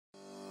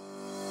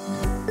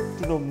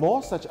To know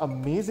more such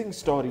amazing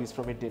stories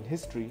from Indian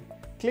history,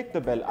 click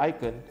the bell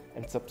icon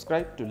and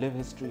subscribe to Live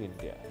History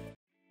India.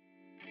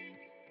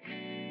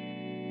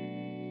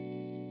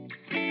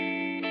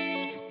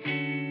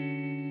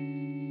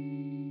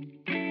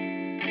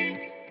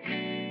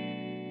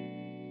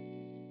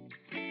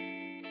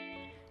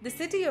 The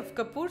city of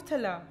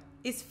Kapurthala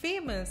is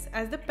famous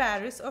as the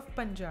Paris of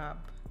Punjab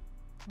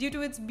due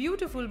to its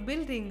beautiful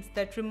buildings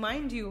that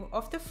remind you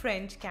of the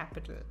French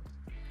capital.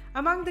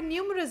 Among the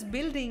numerous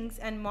buildings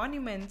and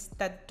monuments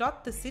that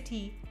dot the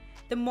city,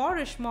 the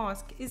Moorish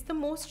Mosque is the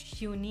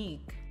most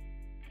unique.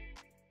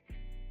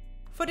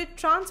 For it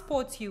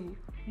transports you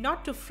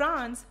not to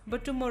France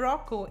but to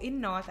Morocco in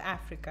North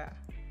Africa.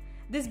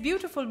 This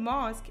beautiful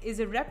mosque is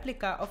a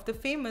replica of the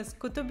famous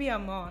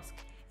Koutoubia Mosque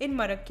in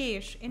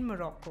Marakech in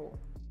Morocco.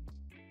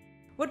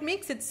 What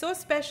makes it so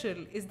special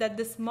is that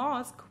this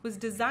mosque was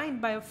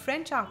designed by a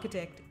French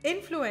architect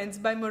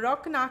influenced by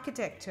Moroccan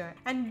architecture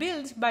and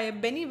built by a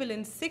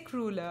benevolent Sikh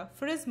ruler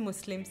for his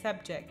Muslim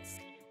subjects.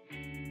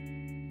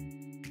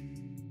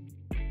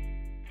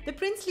 The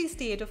princely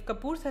state of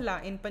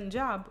Kapurthala in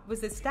Punjab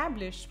was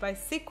established by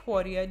Sikh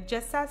warrior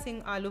Jagatjit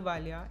Singh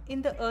Ahluwalia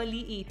in the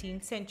early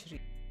 18th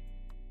century.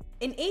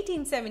 In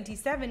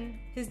 1877,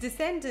 his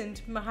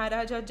descendant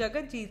Maharaja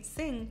Jagatjit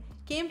Singh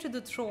came to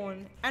the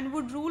throne and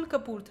would rule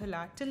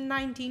Kapurthala till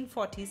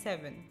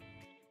 1947.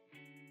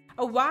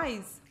 A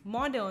wise,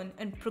 modern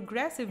and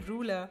progressive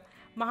ruler,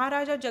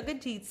 Maharaja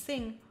Jagatjit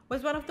Singh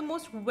was one of the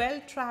most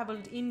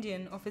well-travelled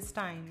Indian of his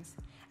times,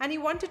 and he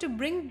wanted to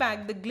bring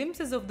back the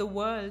glimpses of the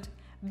world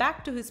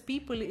back to his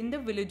people in the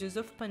villages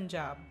of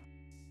Punjab.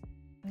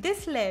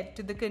 This led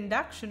to the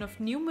construction of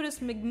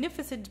numerous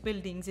magnificent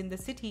buildings in the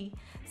city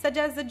such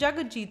as the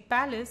Jagatjit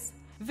Palace,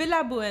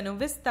 Villa Buena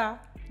Vista,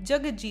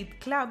 Jagatjit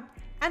Club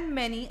and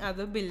many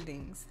other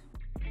buildings.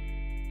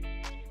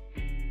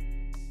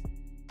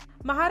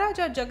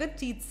 Maharaja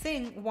Jagatjit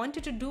Singh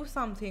wanted to do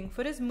something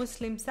for his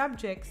Muslim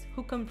subjects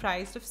who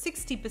comprised of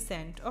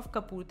 60% of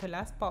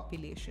Kapurthala's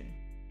population.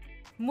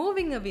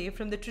 Moving away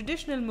from the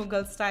traditional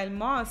Mughal-style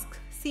mosques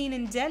seen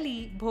in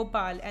Delhi,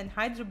 Bhopal and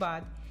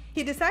Hyderabad,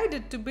 he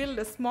decided to build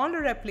a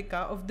smaller replica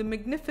of the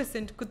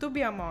magnificent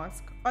Koutoubia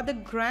Mosque or the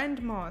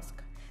Grand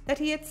Mosque that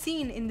he had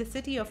seen in the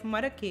city of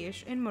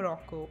Marakech in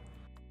Morocco.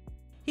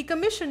 He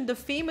commissioned the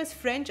famous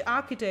French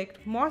architect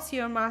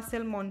Monsieur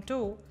Marcel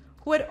Monteau,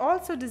 who had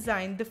also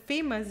designed the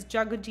famous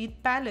Jagatjit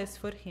Palace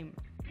for him.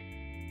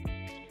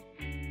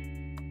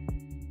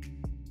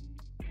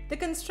 The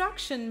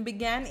construction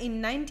began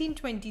in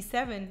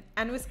 1927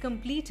 and was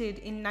completed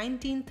in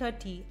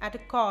 1930 at a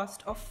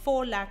cost of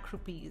 4 lakh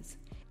rupees.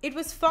 It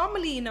was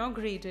formally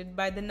inaugurated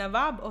by the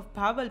Nawab of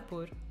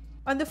Bhavalpur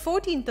on the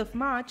 14th of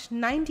March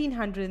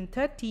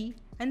 1930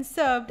 and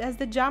served as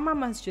the Jama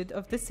Masjid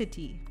of the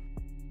city.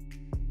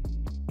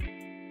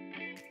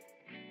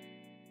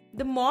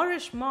 The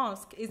Moorish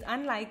Mosque is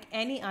unlike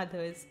any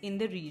others in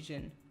the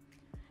region.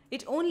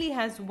 It only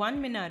has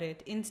one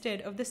minaret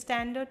instead of the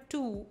standard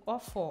 2 or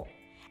 4,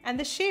 and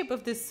the shape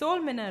of the sole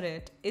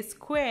minaret is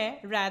square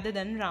rather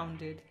than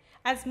rounded,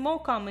 as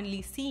more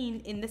commonly seen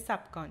in the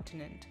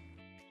subcontinent.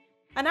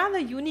 Another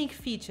unique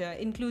feature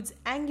includes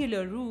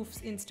angular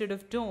roofs instead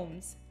of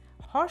domes,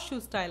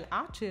 horseshoe-style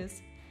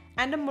arches,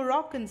 and a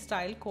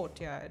Moroccan-style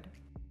courtyard.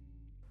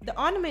 The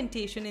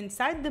ornamentation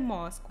inside the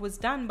mosque was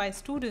done by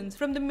students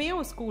from the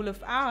Mayo School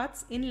of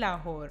Arts in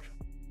Lahore.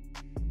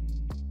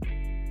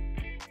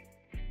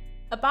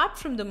 Apart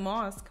from the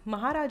mosque,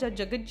 Maharaja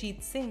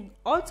Jagatjit Singh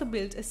also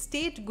built a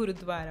State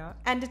Gurudwara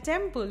and a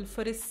temple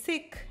for his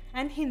Sikh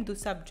and Hindu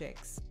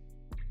subjects.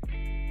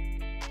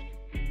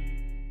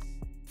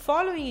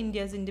 Following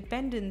India's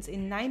independence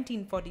in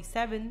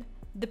 1947,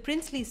 the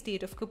princely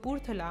state of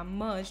Kapurthala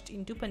merged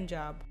into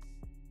Punjab.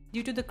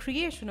 Due to the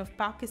creation of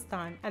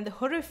Pakistan and the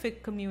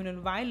horrific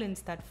communal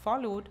violence that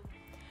followed,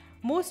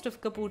 most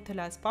of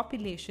Kapurthala's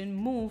population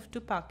moved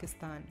to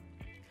Pakistan.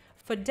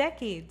 For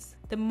decades,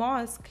 the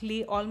mosque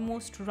lay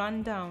almost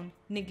run down,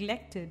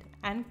 neglected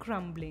and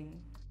crumbling.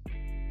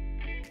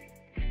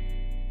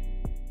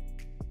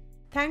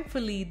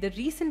 Thankfully, the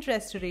recent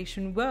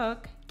restoration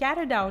work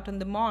carried out on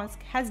the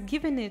mosque has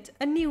given it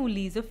a new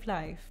lease of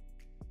life.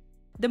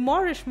 The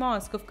Moorish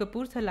Mosque of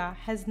Kapurthala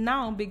has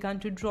now begun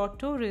to draw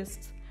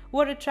tourists who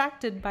are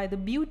attracted by the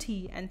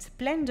beauty and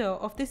splendor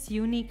of this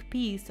unique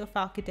piece of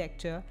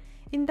architecture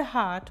in the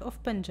heart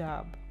of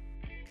Punjab.